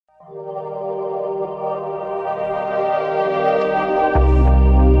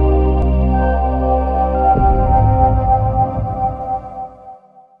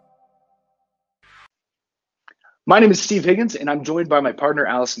My name is Steve Higgins, and I'm joined by my partner,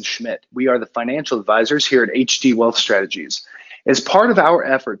 Allison Schmidt. We are the financial advisors here at HD Wealth Strategies. As part of our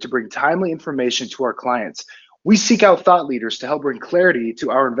effort to bring timely information to our clients, we seek out thought leaders to help bring clarity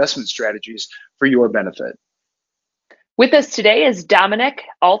to our investment strategies for your benefit. With us today is Dominic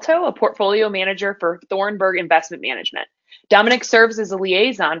Alto, a portfolio manager for Thornburg Investment Management. Dominic serves as a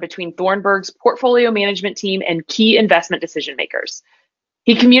liaison between Thornburg's portfolio management team and key investment decision makers.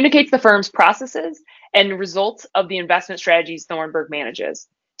 He communicates the firm's processes and results of the investment strategies Thornburg manages.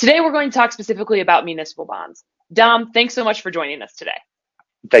 Today, we're going to talk specifically about municipal bonds. Dom, thanks so much for joining us today.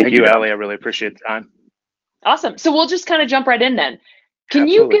 Thank you, Allie. I really appreciate the time. Awesome. So we'll just kind of jump right in then. Can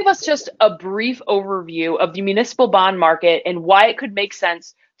you give us just a brief overview of the municipal bond market and why it could make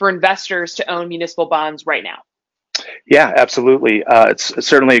sense for investors to own municipal bonds right now? Yeah, absolutely. It's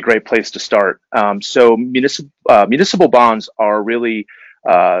certainly a great place to start. So municipal bonds are really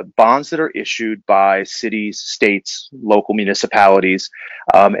bonds that are issued by cities, states, local municipalities,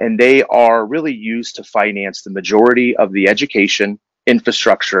 and they are really used to finance the majority of the education,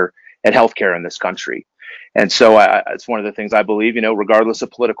 infrastructure, and healthcare in this country. And so it's one of the things I believe, regardless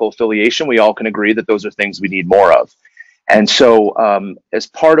of political affiliation, we all can agree that those are things we need more of. And so as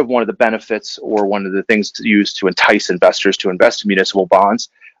part of one of the benefits or one of the things to use to entice investors to invest in municipal bonds,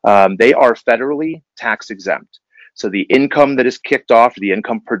 they are federally tax exempt. So the income that is kicked off, the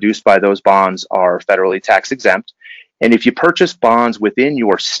income produced by those bonds are federally tax exempt. And if you purchase bonds within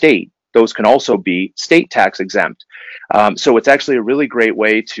your state, those can also be state tax exempt. So it's actually a really great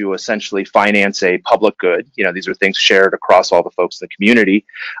way to essentially finance a public good. These are things shared across all the folks in the community.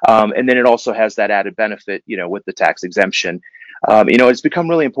 And then it also has that added benefit, with the tax exemption. It's become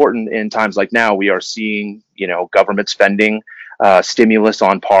really important in times like now. We are seeing, government spending, stimulus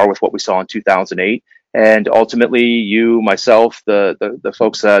on par with what we saw in 2008. And ultimately, you, myself, the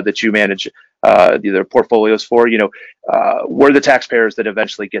folks that you manage the portfolios for, we're the taxpayers that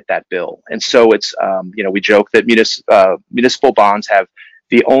eventually get that bill. And so it's, we joke that municipal bonds have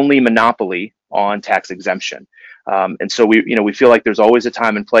the only monopoly on tax exemption. And so we feel like there's always a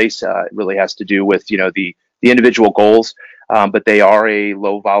time and place. It really has to do with, the individual goals, but they are a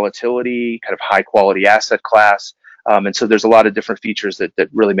low volatility, kind of high quality asset class. And so there's a lot of different features that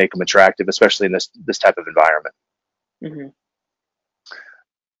really make them attractive, especially in this type of environment. Mm-hmm.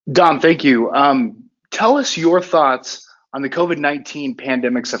 Dom, thank you. Tell us your thoughts on the COVID-19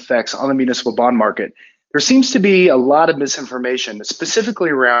 pandemic's effects on the municipal bond market. There seems to be a lot of misinformation, specifically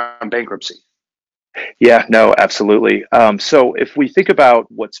around bankruptcy. Yeah, no, absolutely. So if we think about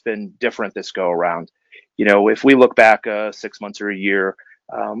what's been different this go around, if we look back 6 months or a year,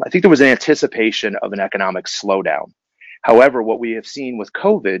 I think there was an anticipation of an economic slowdown. However, what we have seen with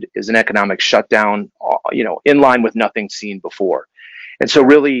COVID is an economic shutdown, in line with nothing seen before. And so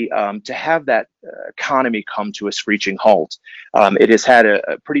really, to have that economy come to a screeching halt, it has had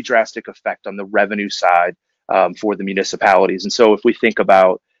a pretty drastic effect on the revenue side for the municipalities. And so if we think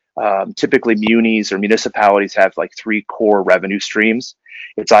about typically munis or municipalities have like three core revenue streams.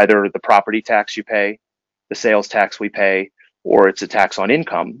 It's either the property tax you pay, the sales tax we pay, or it's a tax on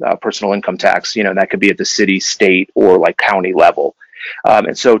income, personal income tax, that could be at the city, state, or like county level.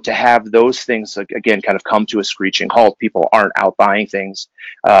 And so to have those things, again, kind of come to a screeching halt, people aren't out buying things.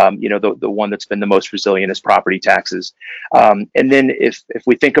 The one that's been the most resilient is property taxes. And then if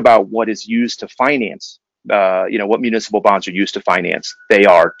we think about what is used to finance, what municipal bonds are used to finance, they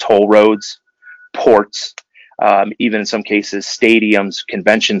are toll roads, ports, even in some cases, stadiums,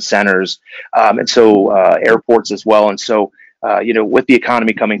 convention centers, and so airports as well. And so with the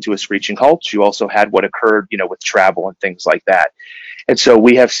economy coming to a screeching halt, you also had what occurred, with travel and things like that. And so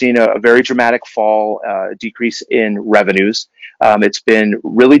we have seen a very dramatic fall, decrease in revenues. It's been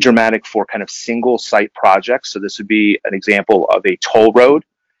really dramatic for kind of single site projects. So this would be an example of a toll road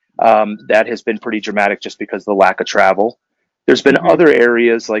that has been pretty dramatic just because of the lack of travel. There's been other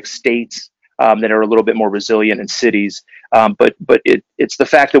areas like states that are a little bit more resilient in cities. But it's the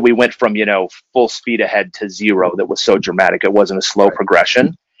fact that we went from, full speed ahead to zero that was so dramatic. It wasn't a slow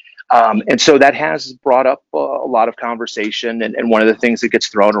progression. And so that has brought up a lot of conversation. And one of the things that gets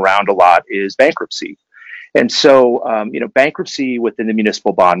thrown around a lot is bankruptcy. And so, bankruptcy within the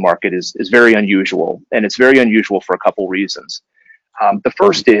municipal bond market is very unusual. And it's very unusual for a couple reasons. The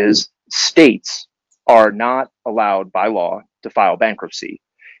first is states are not allowed by law to file bankruptcy.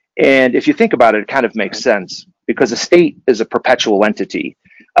 And if you think about it, it kind of makes sense because a state is a perpetual entity.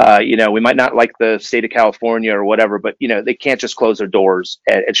 We might not like the state of California or whatever, but they can't just close their doors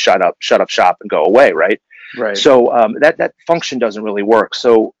and shut up shop and go away, right? Right. So that function doesn't really work.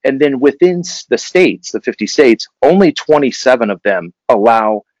 So, and then within the states, the 50 states, only 27 of them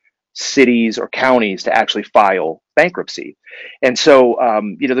allow cities or counties to actually file bankruptcy. And so,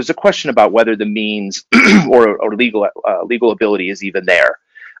 there's a question about whether the means or legal ability is even there.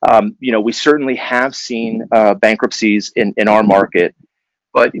 We certainly have seen bankruptcies in our market,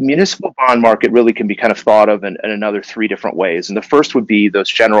 but municipal bond market really can be kind of thought of in another three different ways. And the first would be those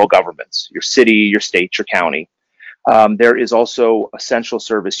general governments, your city, your state, your county. There is also essential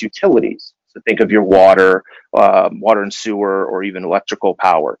service utilities. So think of your water and sewer, or even electrical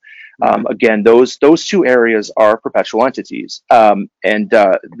power. Again, those two areas are perpetual entities.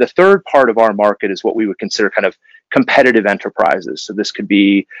 The third part of our market is what we would consider kind of competitive enterprises. So this could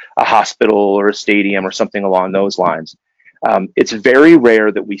be a hospital or a stadium or something along those lines. It's very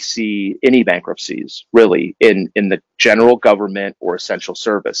rare that we see any bankruptcies really in the general government or essential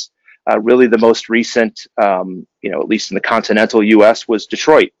service. Really, the most recent, at least in the continental U.S., was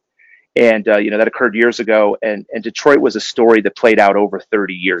Detroit. And, that occurred years ago. And Detroit was a story that played out over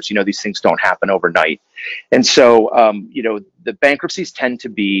 30 years. These things don't happen overnight. And so, the bankruptcies tend to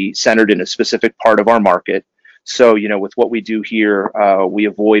be centered in a specific part of our market. So, with what we do here, we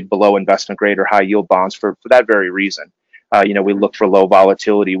avoid below investment grade or high yield bonds for that very reason. We look for low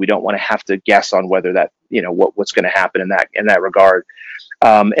volatility. We don't want to have to guess on whether that, what's going to happen in that regard.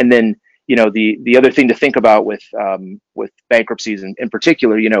 And then, the other thing to think about with bankruptcies in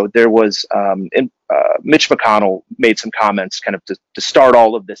particular, there was Mitch McConnell made some comments kind of to start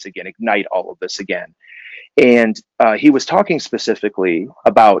all of this again, ignite all of this again. And he was talking specifically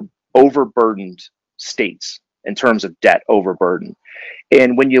about overburdened states in terms of debt overburden.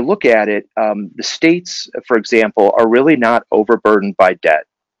 And when you look at it, the states, for example, are really not overburdened by debt.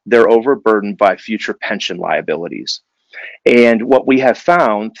 They're overburdened by future pension liabilities. And what we have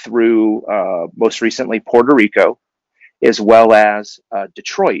found through most recently Puerto Rico, as well as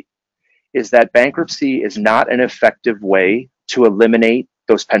Detroit, is that bankruptcy is not an effective way to eliminate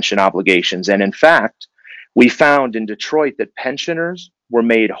those pension obligations. And in fact, we found in Detroit that pensioners were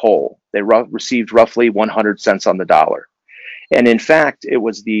made whole. They received roughly 100 cents on the dollar. And in fact, it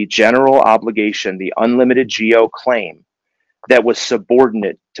was the general obligation, the unlimited GO claim, that was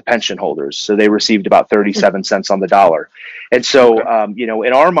subordinate to pension holders. So they received about 37 cents on the dollar. And so,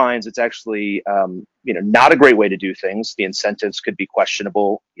 in our minds, it's actually, not a great way to do things. The incentives could be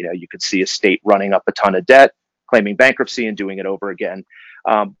questionable. You could see a state running up a ton of debt, claiming bankruptcy and doing it over again.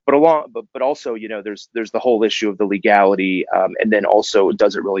 But also, there's the whole issue of the legality. And then also,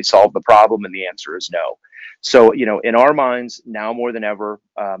 does it really solve the problem? And the answer is no. So, in our minds, now more than ever,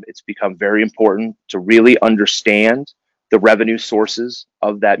 it's become very important to really understand the revenue sources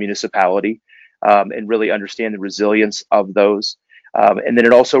of that municipality, and really understand the resilience of those. And then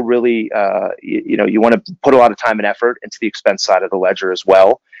it also really, you want to put a lot of time and effort into the expense side of the ledger as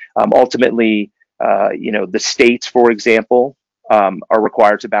well. Ultimately, the states, for example, are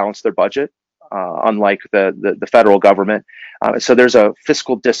required to balance their budget, unlike the federal government. So there's a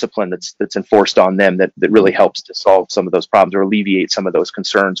fiscal discipline that's enforced on them that really helps to solve some of those problems or alleviate some of those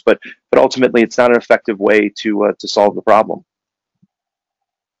concerns. But ultimately, it's not an effective way to solve the problem.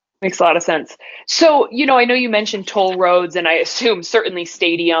 Makes a lot of sense. So, I know you mentioned toll roads, and I assume certainly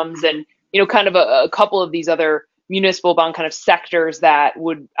stadiums and, kind of a couple of these other municipal bond kind of sectors that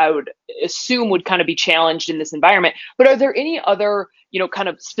I would assume would kind of be challenged in this environment. But are there any other, kind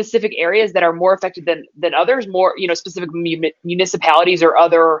of specific areas that are more affected than others, more, specific municipalities or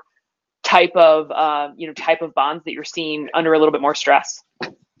other type of bonds that you're seeing under a little bit more stress?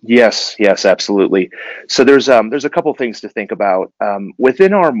 Yes, absolutely. So there's a couple things to think about.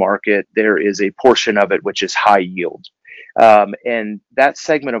 Within our market, there is a portion of it which is high yield. And that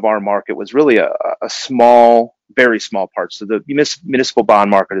segment of our market was really a small, very small part. So the municipal bond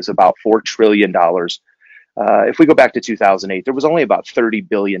market is about $4 trillion. If we go back to 2008, there was only about $30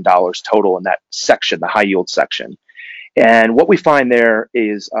 billion total in that section, the high yield section. And what we find there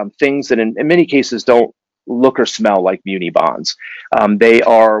is things that in many cases don't look or smell like muni bonds. They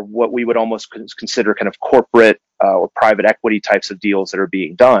are what we would almost consider kind of corporate or private equity types of deals that are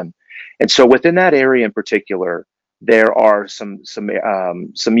being done. And so within that area in particular, there are some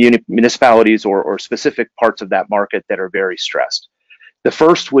municipalities or specific parts of that market that are very stressed. The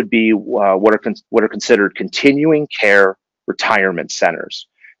first would be what are considered continuing care retirement centers.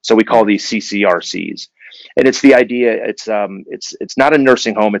 So we call these CCRCs. And it's the idea. It's not a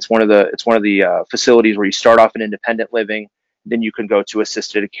nursing home. It's one of the facilities where you start off in independent living, then you can go to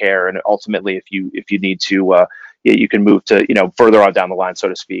assisted care, and ultimately, if you need to, you can move to further on down the line, so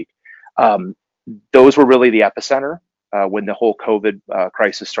to speak. Those were really the epicenter when the whole COVID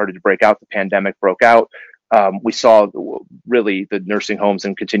crisis started to break out. The pandemic broke out. We saw really the nursing homes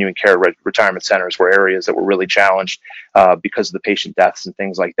and continuing care retirement centers were areas that were really challenged because of the patient deaths and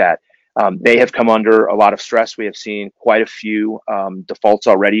things like that. They have come under a lot of stress. We have seen quite a few defaults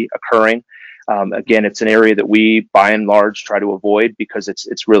already occurring. Again, it's an area that we, by and large, try to avoid because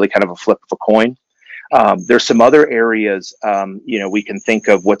it's really kind of a flip of a coin. There's some other areas, we can think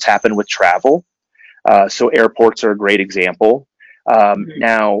of what's happened with travel. So airports are a great example.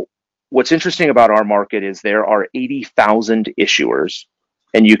 Now, what's interesting about our market is there are 80,000 issuers,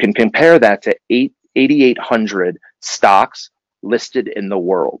 and you can compare that to 8,800 stocks listed in the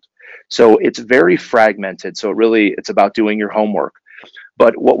world. So it's very fragmented. So it's about doing your homework.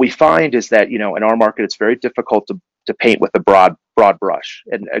 But what we find is that, in our market, it's very difficult to paint with a broad brush.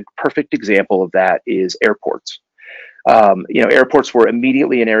 And a perfect example of that is airports. Airports were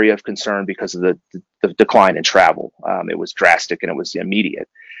immediately an area of concern because of the decline in travel. It was drastic and it was immediate.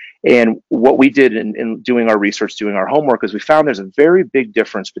 And what we did in doing our research, doing our homework, is we found there's a very big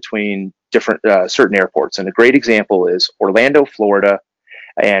difference between different certain airports. And a great example is Orlando, Florida,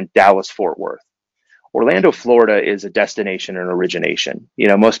 and Dallas, Fort Worth. Orlando, Florida is a destination and origination.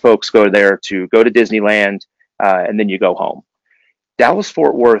 Most folks go there to go to Disneyland, and then you go home. Dallas,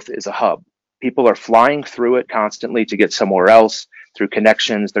 Fort Worth is a hub. People are flying through it constantly to get somewhere else through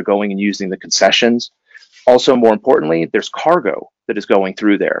connections. They're going and using the concessions. Also, more importantly, there's cargo that is going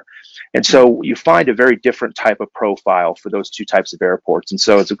through there. And so you find a very different type of profile for those two types of airports. And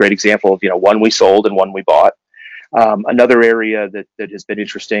so it's a great example of, one we sold and one we bought. Another area that has been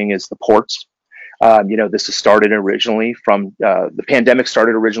interesting is the ports. This has started originally from the pandemic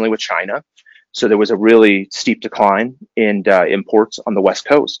started originally with China. So there was a really steep decline in imports on the West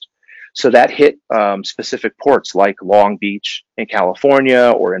Coast. So that hit specific ports like Long Beach in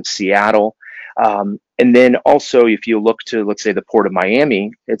California or in Seattle. And then also, if you look to, let's say, the port of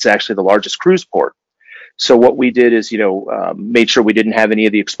Miami, it's actually the largest cruise port. So what we did is, made sure we didn't have any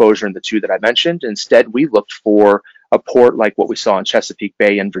of the exposure in the two that I mentioned. Instead, we looked for a port like what we saw in Chesapeake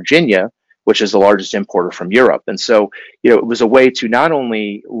Bay in Virginia, which is the largest importer from Europe. And so, it was a way to not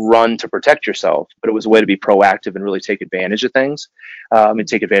only run to protect yourself, but it was a way to be proactive and really take advantage of things and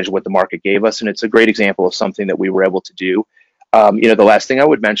take advantage of what the market gave us. And it's a great example of something that we were able to do. The last thing I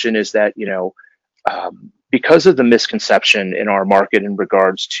would mention is that, because of the misconception in our market in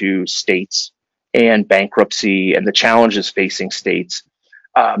regards to states and bankruptcy and the challenges facing states,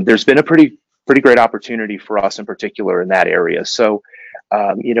 there's been a pretty great opportunity for us in particular in that area. So,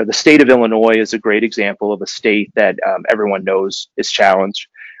 the state of Illinois is a great example of a state that everyone knows is challenged.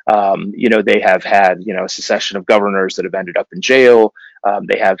 They have had, a succession of governors that have ended up in jail.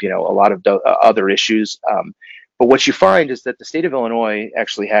 They have, a lot of other issues. But what you find is that the state of Illinois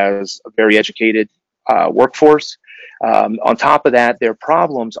actually has a very educated workforce. On top of that, their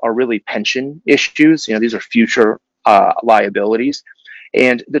problems are really pension issues. These are future liabilities.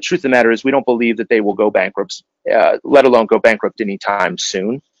 And the truth of the matter is we don't believe that they will go bankrupt, let alone go bankrupt anytime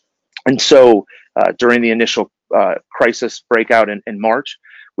soon. And so during the initial crisis breakout in March,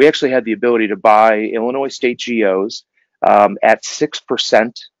 we actually had the ability to buy Illinois state GOs at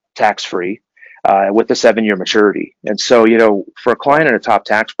 6% tax-free with a 7-year maturity. And so, for a client in a top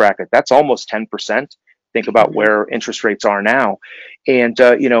tax bracket, that's almost 10%. Think about where interest rates are now. And,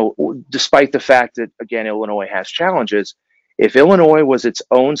 despite the fact that, again, Illinois has challenges, if Illinois was its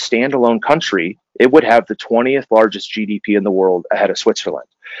own standalone country, it would have the 20th largest GDP in the world ahead of Switzerland.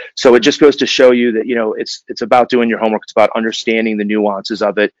 So it just goes to show you that, it's about doing your homework. It's about understanding the nuances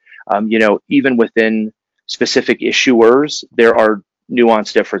of it. Even within specific issuers, there are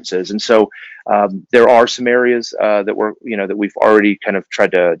nuanced differences. And so there are some areas that we've already kind of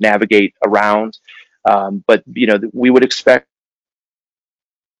tried to navigate around. But, we would expect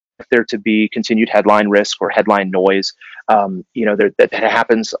there to be continued headline risk or headline noise. That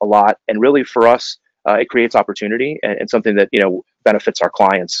happens a lot. And really for us, it creates opportunity and something that, benefits our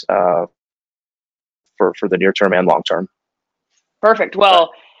clients for the near term and long term. Perfect.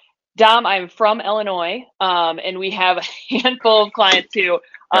 Well, Dom, I'm from Illinois, and we have a handful of clients who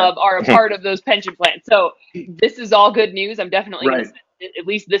are a part of those pension plans. So this is all good news. I'm definitely going to send at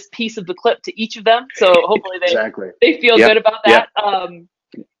least this piece of the clip to each of them. So hopefully they feel good about that.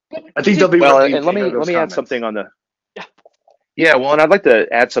 I think they'll be well. And let me add something on the. Yeah, well, and I'd like to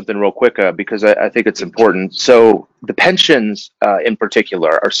add something real quick because I think it's important. So the pensions in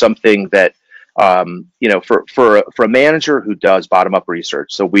particular are something that for a manager who does bottom-up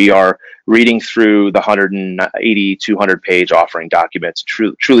research. So we are reading through the 180, 200-page offering documents,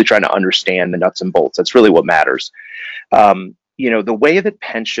 truly trying to understand the nuts and bolts. That's really what matters. The way that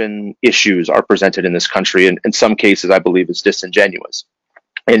pension issues are presented in this country, in some cases, I believe, is disingenuous.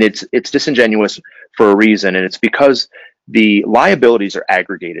 And it's disingenuous for a reason, and it's because the liabilities are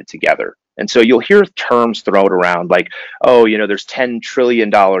aggregated together. And so you'll hear terms thrown around like, oh, there's $10 trillion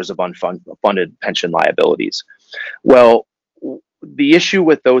of unfunded pension liabilities. Well, the issue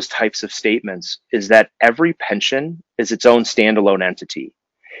with those types of statements is that every pension is its own standalone entity.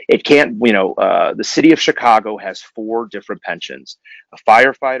 It can't, the city of Chicago has 4 different pensions: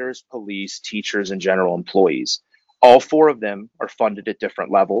 firefighters, police, teachers, and general employees. All 4 of them are funded at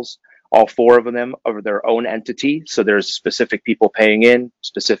different levels. All 4 of them are their own entity. So there's specific people paying in,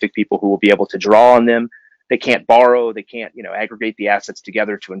 specific people who will be able to draw on them. They can't borrow. They can't, aggregate the assets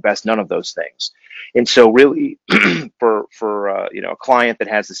together to invest. None of those things. And so really for a client that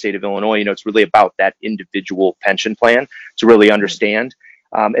has the state of Illinois, it's really about that individual pension plan to really understand.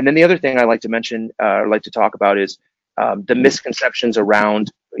 And then the other thing I like to mention, or like to talk about, is the misconceptions around,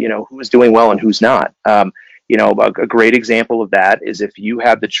 who is doing well and who's not. A great example of that is if you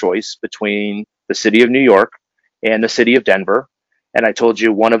have the choice between the city of New York and the city of Denver, and I told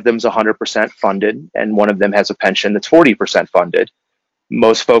you one of them's 100% funded and one of them has a pension that's 40% funded,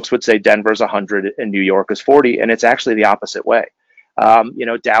 most folks would say Denver's 100 and New York is 40, and it's actually the opposite way.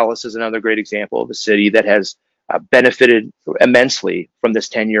 Dallas is another great example of a city that has benefited immensely from this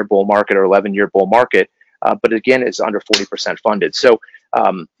 10-year bull market or 11-year bull market, but again, it's under 40% funded. So,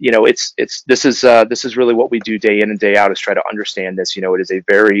 this is really what we do day in and day out, is try to understand this. It is a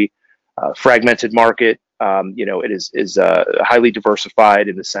very fragmented market. It is highly diversified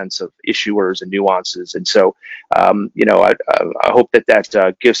in the sense of issuers and nuances. And so, I hope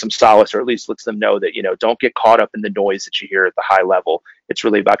that gives some solace, or at least lets them know that, don't get caught up in the noise that you hear at the high level. It's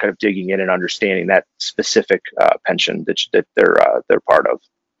really about kind of digging in and understanding that specific pension that they're part of.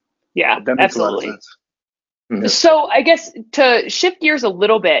 Yeah, that makes absolutely. A lot of sense. Mm-hmm. So I guess to shift gears a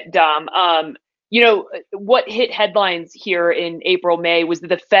little bit, Dom, what hit headlines here in April, May was that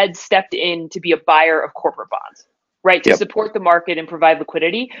the Fed stepped in to be a buyer of corporate bonds, right, to support the market and provide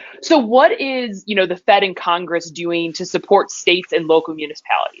liquidity. So what is, the Fed and Congress doing to support states and local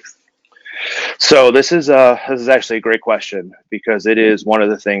municipalities? So this is actually a great question, because it is one of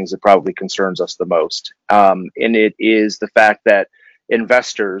the things that probably concerns us the most, and it is the fact that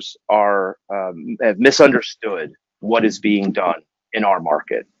investors have misunderstood what is being done in our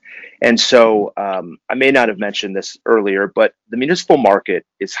market. And so I may not have mentioned this earlier, but the municipal market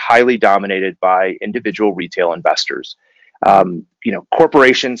is highly dominated by individual retail investors.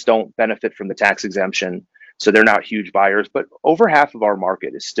 Corporations don't benefit from the tax exemption, so they're not huge buyers, but over half of our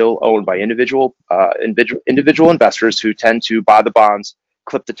market is still owned by individual investors who tend to buy the bonds,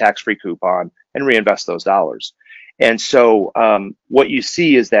 clip the tax-free coupon, and reinvest those dollars. And so what you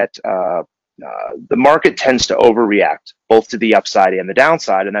see is that the market tends to overreact both to the upside and the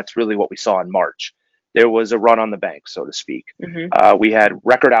downside, and that's really what we saw in March. There was a run on the bank, so to speak. Mm-hmm. We had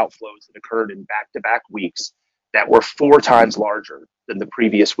record outflows that occurred in back-to-back weeks that were 4 times larger than the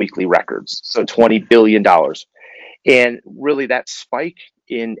previous weekly records, so $20 billion. And really that spike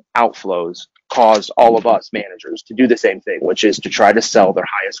in outflows caused all of us managers to do the same thing, which is to try to sell their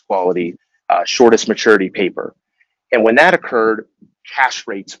highest quality, shortest maturity paper. And when that occurred, cash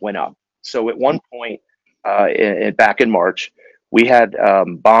rates went up. So at one point back in March, we had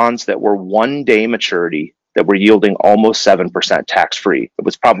bonds that were 1-day maturity that were yielding almost 7% tax-free. It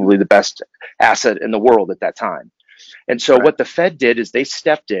was probably the best asset in the world at that time. And so what the Fed did is they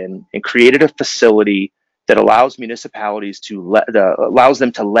stepped in and created a facility that allows municipalities allows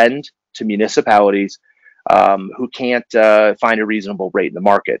them to lend to municipalities who can't find a reasonable rate in the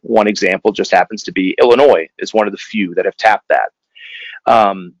market. One example just happens to be Illinois is one of the few that have tapped that.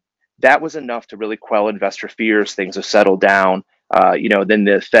 That was enough to really quell investor fears. Things have settled down. Then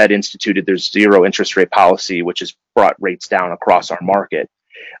the Fed instituted their zero interest rate policy, which has brought rates down across our market.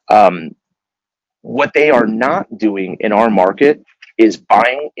 What they are not doing in our market is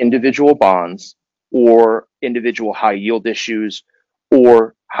buying individual bonds or individual high yield issues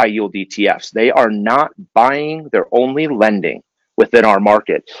or high yield ETFs. They are not buying, they're only lending within our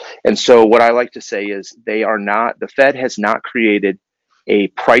market. And so what I like to say is the Fed has not created a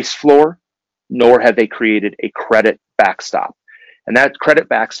price floor, nor have they created a credit backstop. And that credit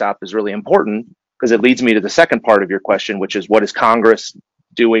backstop is really important because it leads me to the second part of your question, which is what is Congress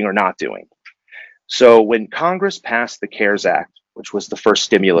doing or not doing? So when Congress passed the CARES Act, which was the first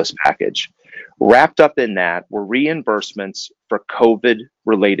stimulus package, wrapped up in that were reimbursements for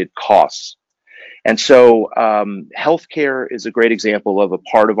COVID-related costs. And so healthcare is a great example of a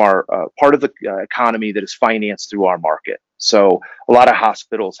part of the economy that is financed through our market. So a lot of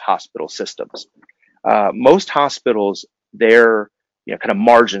hospitals, hospital systems. Most hospitals, their kind of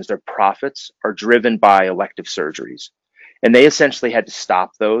margins, their profits are driven by elective surgeries. And they essentially had to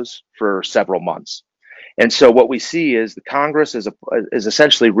stop those for several months. And so what we see is the Congress is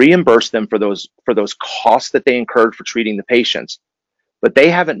essentially reimbursed them for those costs that they incurred for treating the patients, but they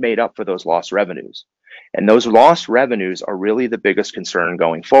haven't made up for those lost revenues. And those lost revenues are really the biggest concern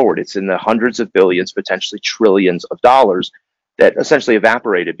going forward. It's in the hundreds of billions, potentially trillions of dollars that essentially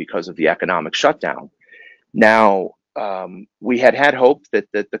evaporated because of the economic shutdown. Now, we had hope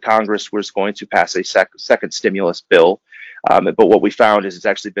that the Congress was going to pass a second stimulus bill, but what we found is it's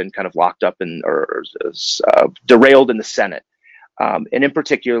actually been kind of locked up or derailed in the Senate. And in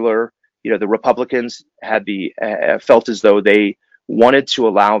particular, the Republicans had felt as though they wanted to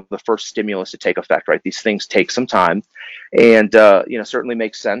allow the first stimulus to take effect, right? These things take some time, and certainly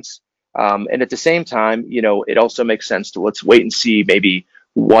makes sense. And at the same time, it also makes sense to let's wait and see maybe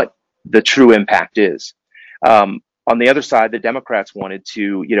what the true impact is. On the other side, the Democrats wanted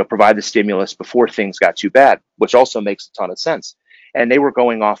to, provide the stimulus before things got too bad, which also makes a ton of sense. And they were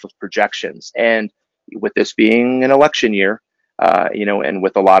going off of projections. And with this being an election year, and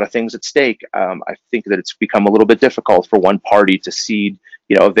with a lot of things at stake, I think that it's become a little bit difficult for one party to cede,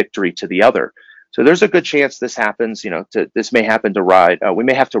 a victory to the other. So there's a good chance this happens. This may happen to ride. We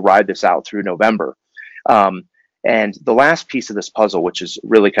may have to ride this out through November. And the last piece of this puzzle, which is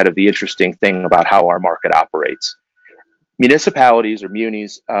really kind of the interesting thing about how our market operates, municipalities or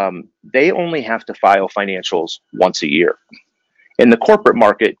munis, they only have to file financials once a year. In the corporate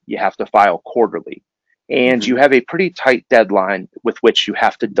market, you have to file quarterly. And you have a pretty tight deadline with which you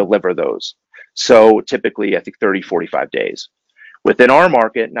have to deliver those. So typically, I think 30, 45 days. Within our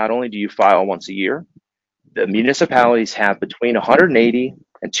market, not only do you file once a year, the municipalities have between 180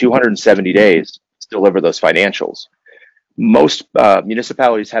 and 270 days to deliver those financials. Most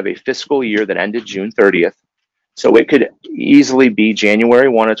municipalities have a fiscal year that ended June 30th. So it could easily be January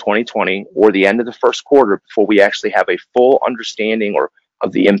 1 of 2020 or the end of the first quarter before we actually have a full understanding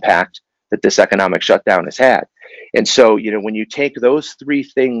of the impact that this economic shutdown has had. And so, when you take those three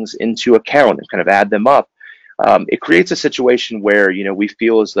things into account and kind of add them up, it creates a situation where, we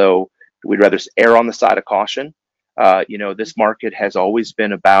feel as though we'd rather err on the side of caution. This market has always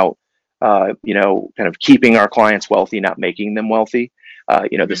been about, kind of keeping our clients wealthy, not making them wealthy.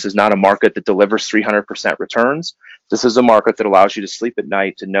 This is not a market that delivers 300% returns. This is a market that allows you to sleep at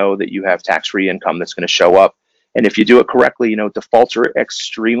night to know that you have tax-free income that's going to show up. And if you do it correctly, defaults are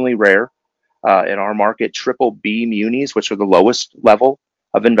extremely rare. In our market, triple B munis, which are the lowest level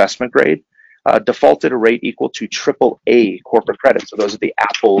of investment grade, default at a rate equal to triple A corporate credit. So those are the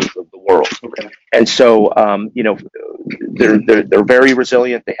apples of the world. Okay. And so, they're very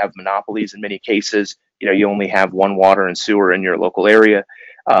resilient. They have monopolies in many cases. You only have one water and sewer in your local area.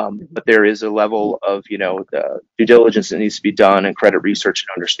 But there is a level of, the due diligence that needs to be done and credit research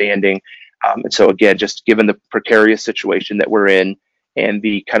and understanding. And so again, just given the precarious situation that we're in and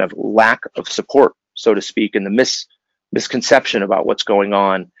the kind of lack of support, so to speak, and the misconception about what's going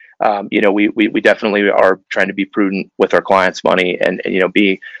on, we definitely are trying to be prudent with our clients' money and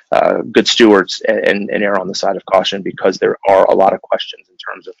be good stewards and err on the side of caution, because there are a lot of questions in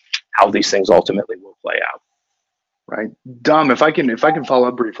terms of how these things ultimately will play out. Right. Dom, if I can follow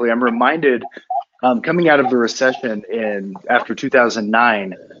up briefly, I'm reminded coming out of the recession after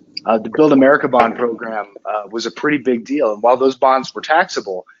 2009, the Build America bond program was a pretty big deal. And while those bonds were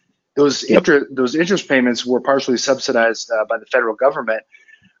taxable, those interest payments were partially subsidized by the federal government,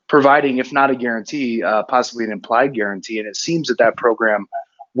 providing, if not a guarantee, possibly an implied guarantee. And it seems that program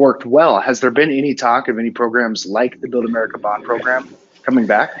worked well. Has there been any talk of any programs like the Build America bond program coming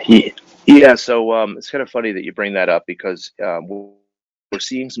back? Yeah. So it's kind of funny that you bring that up, because we're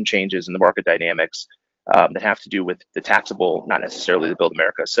seeing some changes in the market dynamics that have to do with the taxable, not necessarily the Build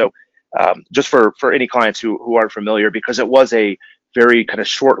America. So just for any clients who aren't familiar, because it was a very kind of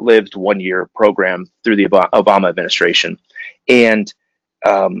short-lived one-year program through the Obama administration. And,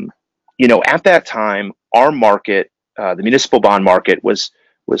 at that time, our market, the municipal bond market was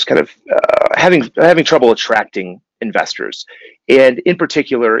kind of having trouble attracting investors. And in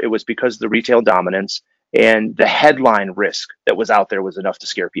particular, it was because of the retail dominance and the headline risk that was out there was enough to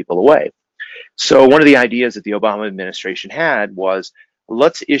scare people away. So one of the ideas that the Obama administration had was,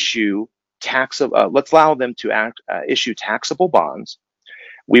 let's allow them to issue taxable bonds.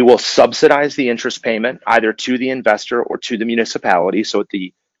 We will subsidize the interest payment either to the investor or to the municipality, so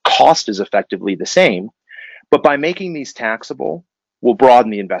the cost is effectively the same. But by making these taxable, we'll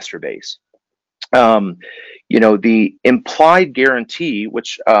broaden the investor base. The implied guarantee,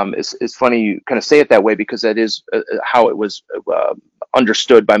 which is funny you kind of say it that way, because that is how it was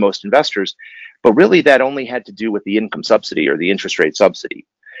understood by most investors. But really, that only had to do with the income subsidy or the interest rate subsidy.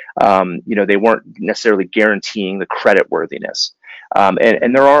 They weren't necessarily guaranteeing the credit worthiness.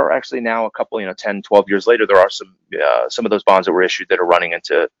 And there are actually now a couple, 10, 12 years later, there are some of those bonds that were issued that are running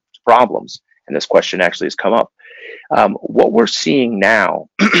into problems. And this question actually has come up. What we're seeing now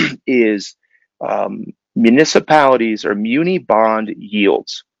is municipalities or muni bond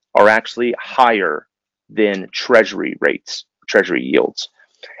yields are actually higher than treasury rates, treasury yields.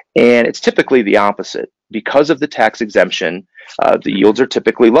 And it's typically the opposite. Because of the tax exemption, the yields are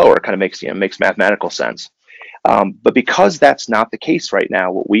typically lower. It kind of makes mathematical sense. But because that's not the case right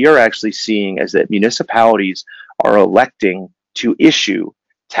now, what we are actually seeing is that municipalities are electing to issue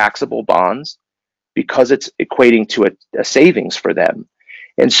taxable bonds because it's equating to a savings for them.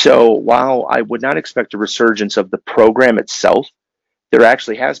 And so while I would not expect a resurgence of the program itself, there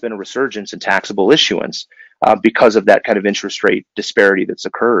actually has been a resurgence in taxable issuance because of that kind of interest rate disparity that's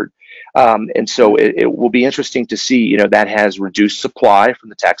occurred. And so it will be interesting to see, that has reduced supply from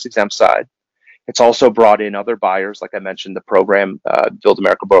the tax exempt side. It's also brought in other buyers. Like I mentioned, the program, Build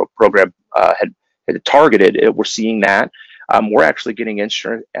America program had targeted. We're seeing that. We're actually getting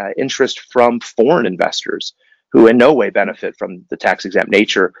interest from foreign investors who in no way benefit from the tax exempt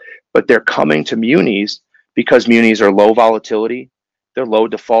nature, but they're coming to munis because munis are low volatility, they're low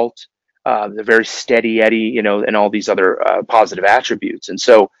default, they're very steady Eddie, and all these other positive attributes. And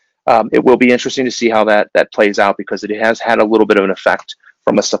so it will be interesting to see how that plays out, because it has had a little bit of an effect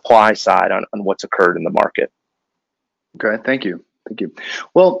from a supply side on what's occurred in the market. Okay, thank you.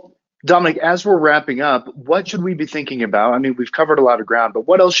 Well, Dominic, as we're wrapping up, what should we be thinking about? I mean, we've covered a lot of ground, but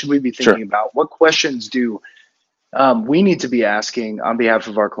what else should we be thinking about? What questions do we need to be asking on behalf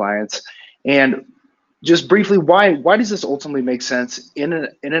of our clients? And just briefly, why does this ultimately make sense in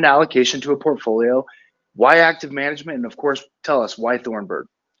an allocation to a portfolio? Why active management? And of course, tell us why Thornburg.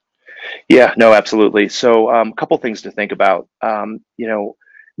 Yeah, no, absolutely. So a couple things to think about.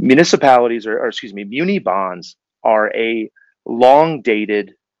 Municipalities muni bonds are a long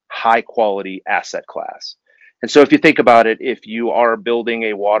dated, high quality asset class. And so if you think about it, if you are building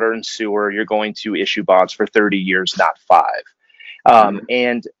a water and sewer, you're going to issue bonds for 30 years, not 5.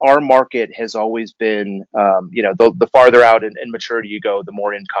 And our market has always been, the farther out in maturity you go, the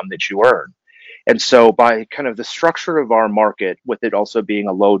more income that you earn. And so by kind of the structure of our market, with it also being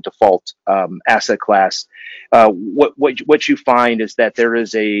a low default asset class, what you find is that there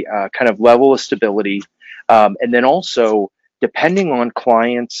is a kind of level of stability. And then also, depending on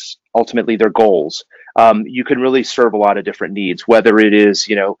clients, ultimately their goals, you can really serve a lot of different needs, whether it is,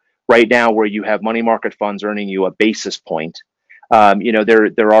 right now where you have money market funds earning you a basis point.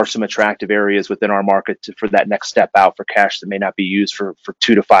 There are some attractive areas within our market for that next step out for cash that may not be used for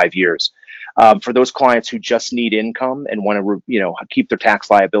 2 to 5 years. For those clients who just need income and want to, keep their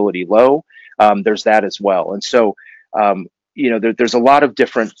tax liability low, there's that as well. And so, there's a lot of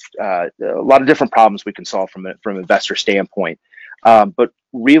different problems we can solve from an investor standpoint. But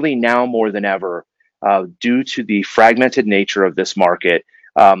really now more than ever, due to the fragmented nature of this market,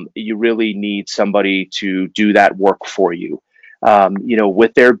 you really need somebody to do that work for you.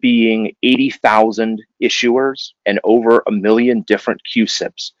 With there being 80,000 issuers and over 1 million different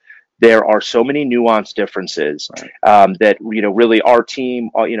QSIPs, there are so many nuanced differences that, really our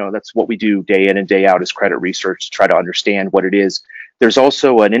team, that's what we do day in and day out is credit research to try to understand what it is. There's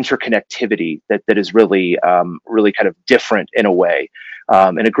also an interconnectivity that is really kind of different in a way.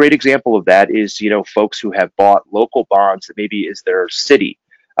 And a great example of that is, folks who have bought local bonds that maybe is their city.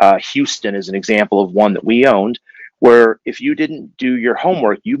 Houston is an example of one that we owned, where if you didn't do your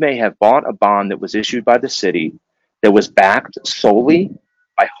homework, you may have bought a bond that was issued by the city that was backed solely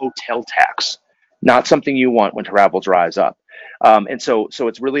by hotel tax, not something you want when travel dries up. And so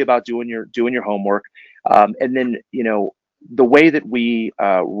it's really about doing your homework. And then, the way that we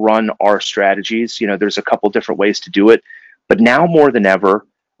run our strategies, there's a couple different ways to do it, but now more than ever,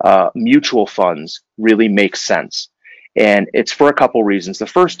 mutual funds really make sense. And it's for a couple reasons. The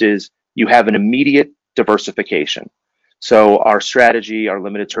first is you have an immediate diversification. So our strategy, our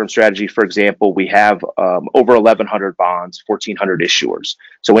limited term strategy, for example, we have over 1,100 bonds, 1,400 issuers.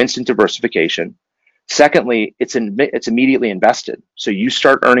 So instant diversification. Secondly, it's immediately invested. So you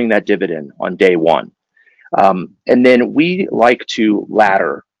start earning that dividend on day one. And then we like to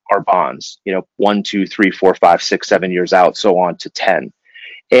ladder our bonds, 1, 2, 3, 4, 5, 6, 7 years out, so on to 10.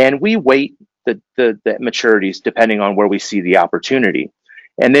 And we wait the maturities depending on where we see the opportunity.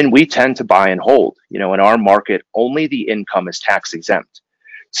 And then we tend to buy and hold. In our market, only the income is tax exempt.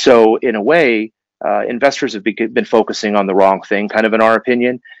 So in a way, investors have been focusing on the wrong thing, kind of in our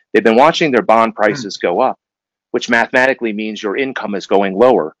opinion. They've been watching their bond prices go up, which mathematically means your income is going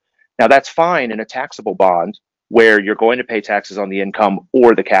lower. Now, that's fine in a taxable bond where you're going to pay taxes on the income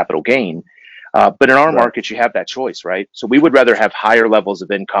or the capital gain. But in our Right. market, you have that choice, right? So we would rather have higher levels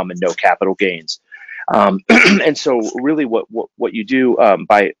of income and no capital gains. And so really what you do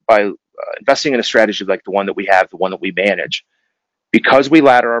by investing in a strategy like the one that we have, the one that we manage, because we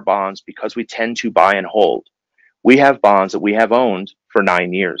ladder our bonds, because we tend to buy and hold, we have bonds that we have owned for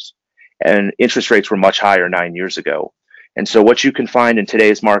 9 years, and interest rates were much higher 9 years ago. And so what you can find in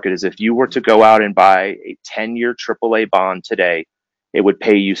today's market is if you were to go out and buy a 10-year AAA bond today, it would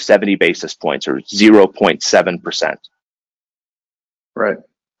pay you 70 basis points or 0.7%. Right.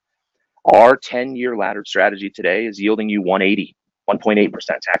 Our 10-year laddered strategy today is yielding you 1.8%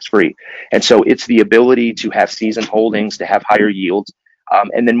 tax-free. And so it's the ability to have seasoned holdings, to have higher yields.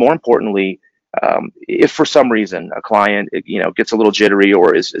 And then more importantly, if for some reason a client, gets a little jittery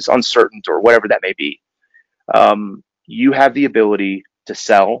or is uncertain or whatever that may be, you have the ability to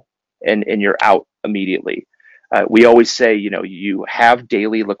sell and you're out immediately. We always say, you have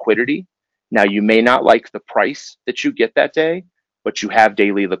daily liquidity. Now, you may not like the price that you get that day, but you have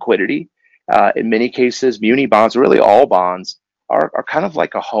daily liquidity. In many cases, muni bonds, really all bonds, are kind of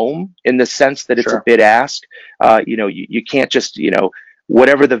like a home in the sense that it's Sure. a bid ask. You can't just,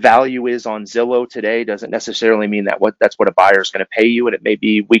 whatever the value is on Zillow today doesn't necessarily mean that's what a buyer is going to pay you, and it may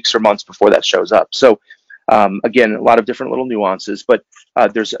be weeks or months before that shows up. So again, a lot of different little nuances, but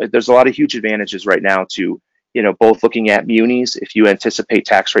there's a lot of huge advantages right now to, both looking at munis. If you anticipate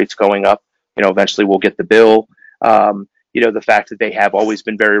tax rates going up, eventually we'll get the bill. The fact that they have always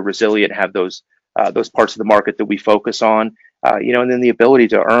been very resilient, have those parts of the market that we focus on, and then the ability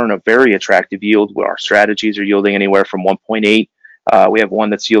to earn a very attractive yield where our strategies are yielding anywhere from 1.8. We have one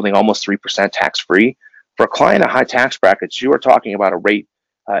that's yielding almost 3% tax-free. For a client at high tax brackets, you are talking about a rate,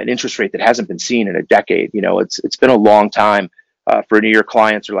 an interest rate that hasn't been seen in a decade. It's been a long time for any of your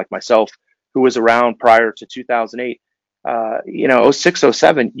clients or like myself who was around prior to 2008. 06,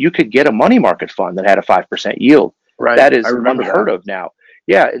 07, you could get a money market fund that had a 5% yield. Right. That is I remember unheard that. of now.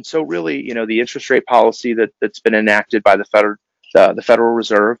 Yeah, and so really, the interest rate policy that's been enacted by the Federal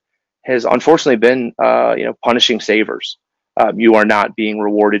Reserve has unfortunately been, punishing savers. You are not being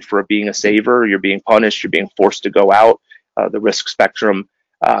rewarded for being a saver. You're being punished. You're being forced to go out the risk spectrum.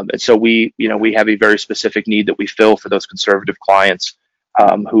 And so we have a very specific need that we fill for those conservative clients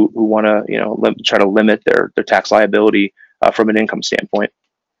who want to, try to limit their tax liability from an income standpoint.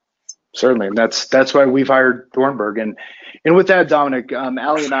 Certainly, and that's why we've hired Thornburg. And with that, Dominic,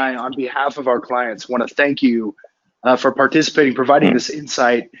 Allie and I, on behalf of our clients, want to thank you for participating, providing this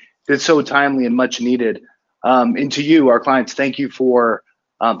insight that's so timely and much needed. And to you, our clients, thank you for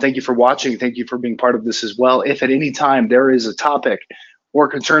watching. Thank you for being part of this as well. If at any time there is a topic or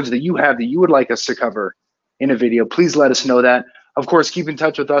concerns that you have that you would like us to cover in a video, please let us know that. Of course, keep in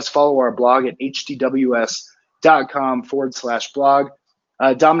touch with us. Follow our blog at hdws.com/blog.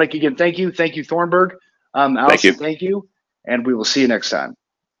 Dominic, again, thank you. Thank you, Thornburg. Allison, thank you. And we will see you next time.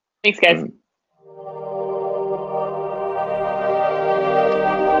 Thanks, guys.